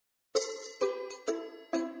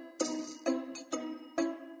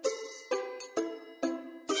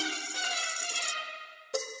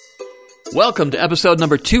Welcome to episode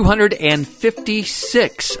number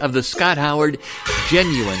 256 of the Scott Howard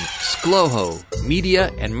Genuine ScLoHo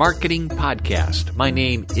Media and Marketing Podcast. My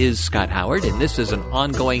name is Scott Howard, and this is an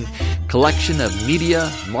ongoing collection of media,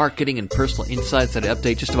 marketing, and personal insights that I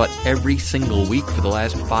update just about every single week for the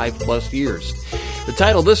last 5+ years. The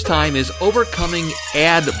title this time is Overcoming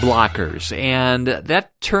Ad Blockers, and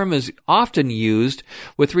that term is often used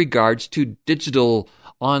with regards to digital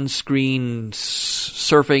on-screen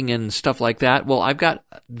surfing and stuff like that. Well, I've got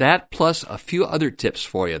that plus a few other tips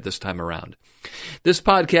for you this time around. This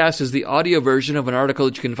podcast is the audio version of an article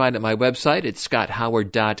that you can find at my website. It's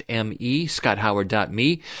scotthoward.me,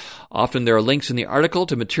 scotthoward.me. Often there are links in the article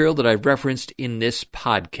to material that I've referenced in this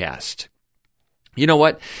podcast. You know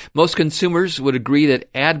what? Most consumers would agree that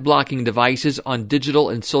ad blocking devices on digital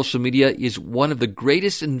and social media is one of the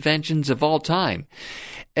greatest inventions of all time.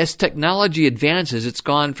 As technology advances, it's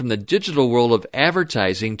gone from the digital world of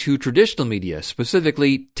advertising to traditional media,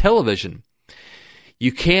 specifically television.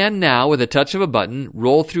 You can now, with a touch of a button,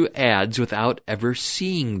 roll through ads without ever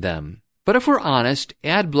seeing them. But if we're honest,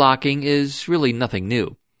 ad blocking is really nothing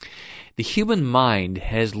new. The human mind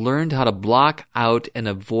has learned how to block out and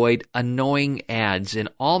avoid annoying ads in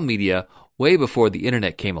all media way before the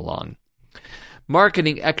internet came along.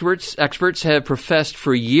 Marketing experts have professed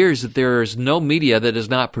for years that there is no media that does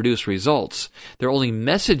not produce results. There are only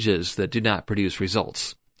messages that do not produce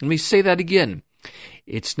results. Let me say that again.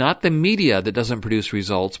 It's not the media that doesn't produce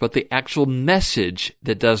results, but the actual message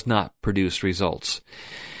that does not produce results.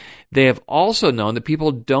 They have also known that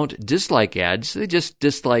people don't dislike ads, they just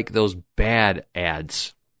dislike those bad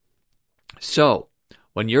ads. So,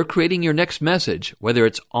 when you're creating your next message, whether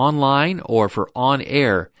it's online or for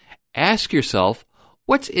on-air, ask yourself,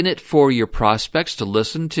 what's in it for your prospects to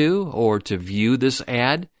listen to or to view this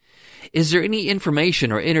ad? Is there any information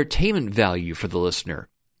or entertainment value for the listener?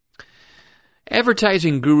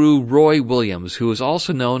 Advertising guru Roy Williams, who is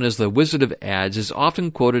also known as the Wizard of Ads, is often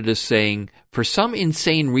quoted as saying, for some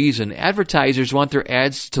insane reason, advertisers want their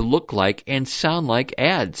ads to look like and sound like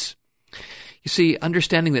ads. You see,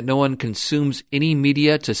 understanding that no one consumes any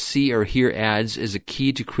media to see or hear ads is a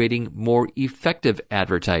key to creating more effective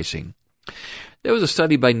advertising. There was a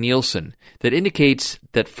study by Nielsen that indicates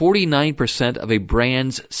that 49% of a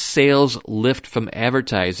brand's sales lift from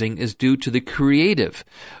advertising is due to the creative,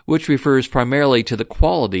 which refers primarily to the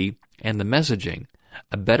quality and the messaging.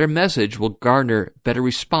 A better message will garner better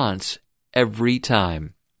response every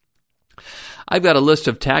time. I've got a list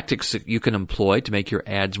of tactics that you can employ to make your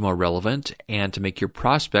ads more relevant and to make your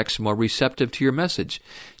prospects more receptive to your message.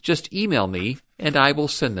 Just email me and I will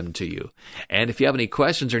send them to you. And if you have any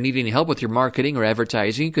questions or need any help with your marketing or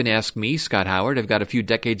advertising, you can ask me, Scott Howard. I've got a few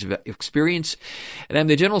decades of experience, and I'm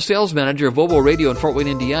the general sales manager of Volvo Radio in Fort Wayne,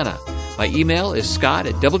 Indiana. My email is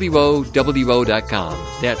scott@wowo.com.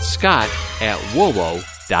 That's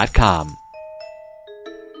scott@wowo.com.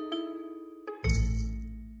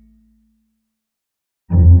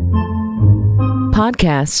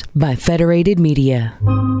 Podcasts by Federated Media.